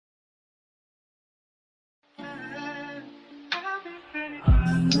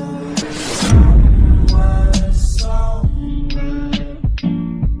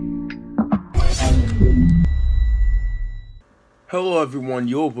Hello everyone,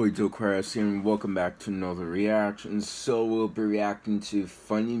 your boy DylCraftZ here, and welcome back to another reaction. So we'll be reacting to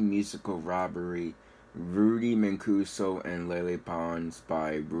Funny Musical Robbery, Rudy Mancuso and Lele Pons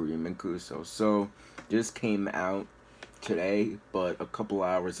by Rudy Mancuso. So this came out today, but a couple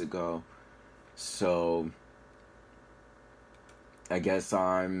hours ago. So I guess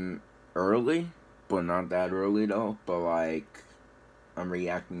I'm early, but not that early though. But like, I'm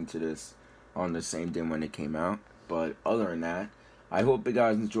reacting to this on the same day when it came out. But other than that, I hope you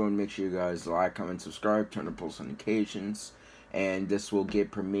guys enjoyed. Make sure you guys like, comment, subscribe, turn on post notifications. And this will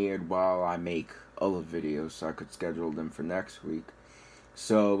get premiered while I make other videos, so I could schedule them for next week.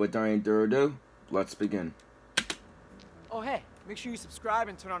 So without any further ado, let's begin. Oh hey, make sure you subscribe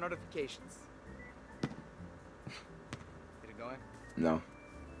and turn on notifications. Get it going? No.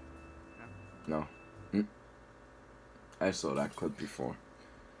 No. I saw that clip before.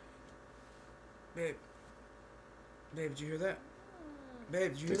 Babe. Babe, did you hear that?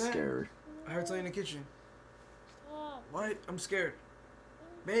 Babe, did you hear that? It's scary. I heard something in the kitchen. Stop. What? I'm scared.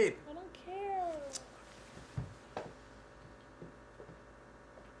 Babe. I don't care.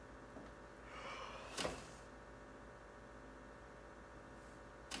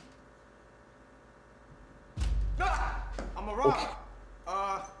 Ah! I'm a robber.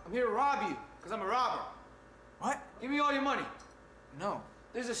 I'm here to rob you, because I'm a robber. What? Give me all your money. No.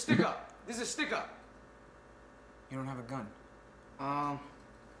 There's a stick up. There's a stick up. You don't have a gun. Oh,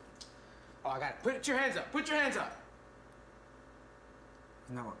 I got it. Put your hands up. Put your hands up.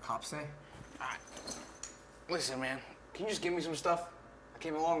 Isn't that what cops say? All right. Listen, man. Can you just give me some stuff? I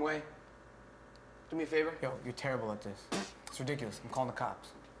came a long way. Do me a favor. Yo, you're terrible at this. It's ridiculous. I'm calling the cops.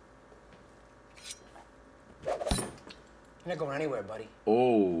 You're not going anywhere, buddy.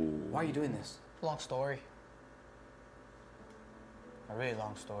 Oh. Why are you doing this? Long story. A really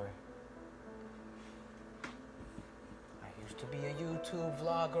long story. I used to be a YouTube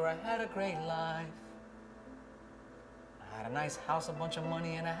vlogger. I had a great life. I had a nice house, a bunch of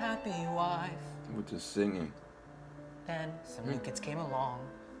money, and a happy wife. With the singing. Then some new kids came along,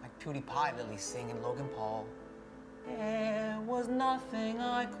 like PewDiePie, Lily Singh, Logan Paul. There was nothing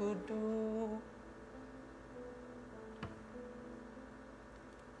I could do.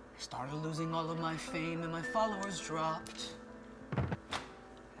 I started losing all of my fame and my followers dropped.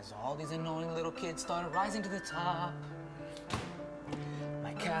 As all these annoying little kids started rising to the top.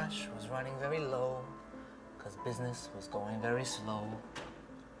 My cash was running very low, cause business was going very slow.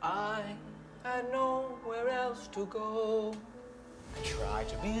 I had nowhere else to go. I tried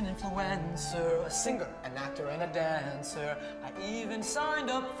to be an influencer, a singer, an actor, and a dancer. I even signed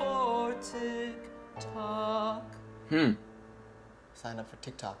up for TikTok. Signed up for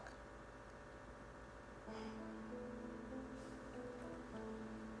TikTok.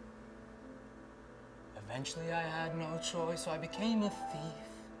 Eventually I had no choice, so I became a thief.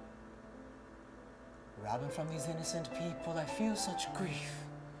 Robbing from these innocent people, I feel such grief.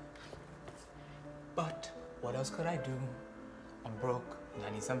 But what else could I do? I'm broke and I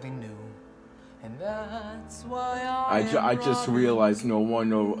need something new. And that's why I just realized no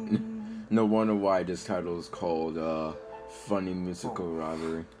wonder why this title is called Funny Musical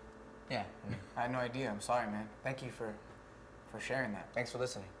Robbery. Yeah, I had no idea. I'm sorry, man. Thank you for sharing that. Thanks for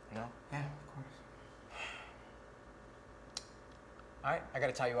listening, you know? Yeah, of course. All right, I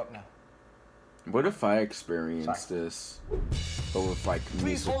gotta tie you up now. What if I experienced this, but with like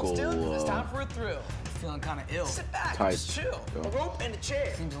Please musical hold still, it's time for a thrill. Feeling kind of ill. Sit back, type just chill. stuff. A rope and a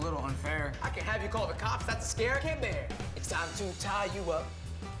chair. Seems a little unfair. I can have you call the cops, that's a scare I can't bear. It's time to tie you up,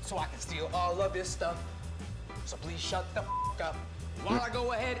 so I can steal all of this stuff. So please shut the up, while I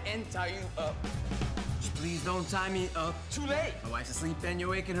go ahead and tie you up. Just please don't tie me up. Too late. My wife's asleep and you're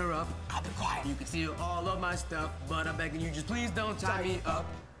waking her up. I'll be quiet. You can steal all of my stuff, but I'm begging you, just please don't tie me up.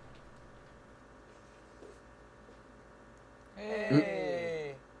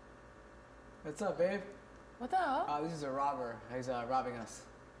 Hey. What's up, babe? What the hell? This is a robber. He's robbing us.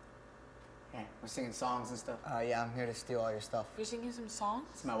 Yeah, we're singing songs and stuff. Yeah, I'm here to steal all your stuff. You're singing some songs?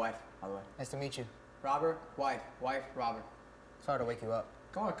 It's my wife, by the way. Nice to meet you. Robber, wife, robber. Sorry to wake you up.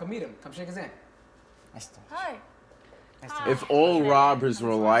 Go on, come meet him. Come shake his hand. Nice to meet you. Hi. Nice to meet If all robbers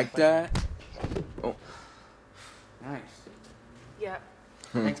were like that, you. Nice. Yeah.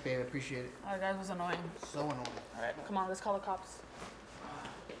 Thanks, babe. I appreciate it. That guy was annoying. So annoying. All right, come on, let's call the cops.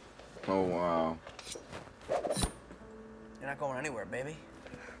 oh wow, You're not going anywhere, baby.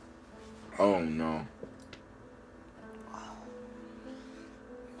 oh no.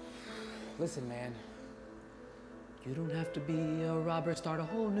 Listen, man. You don't have to be a robber, start a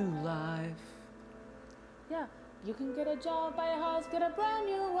whole new life. Yeah, you can get a job, buy a house, get a brand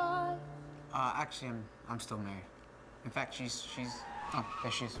new wife. Actually, I'm still married. In fact, she's. Oh,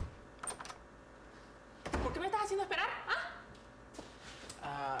 there she is. ¿Por qué me estás haciendo esperar?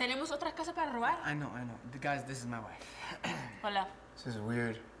 ¿Ah? Tenemos otras casas para robar. I know. Guys, this is my wife. Hola. This is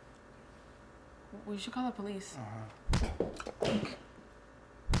weird. We should call the police.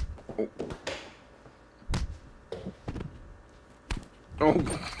 Oh,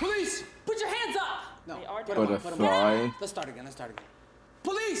 Police! Put your hands up! No. They are put doing 'em but a up, put 'em up. fly. Let's start again.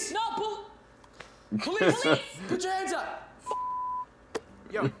 Police! No, Police! Put your hands up!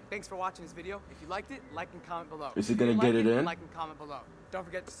 Yo, thanks for watching this video. If you liked it, like and comment below. Is he If gonna you get didn't it like in? Like and comment below. Don't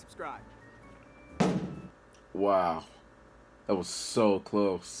forget to subscribe. Wow. That was so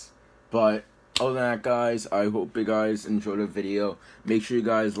close. But other than that, guys, I hope you guys enjoyed the video. Make sure you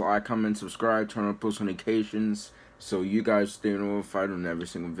guys like, comment, subscribe, turn on post notifications so you guys stay notified on every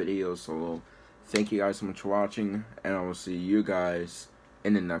single video. So thank you guys so much for watching, and I will see you guys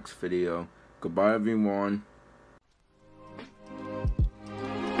in the next video. Goodbye, everyone.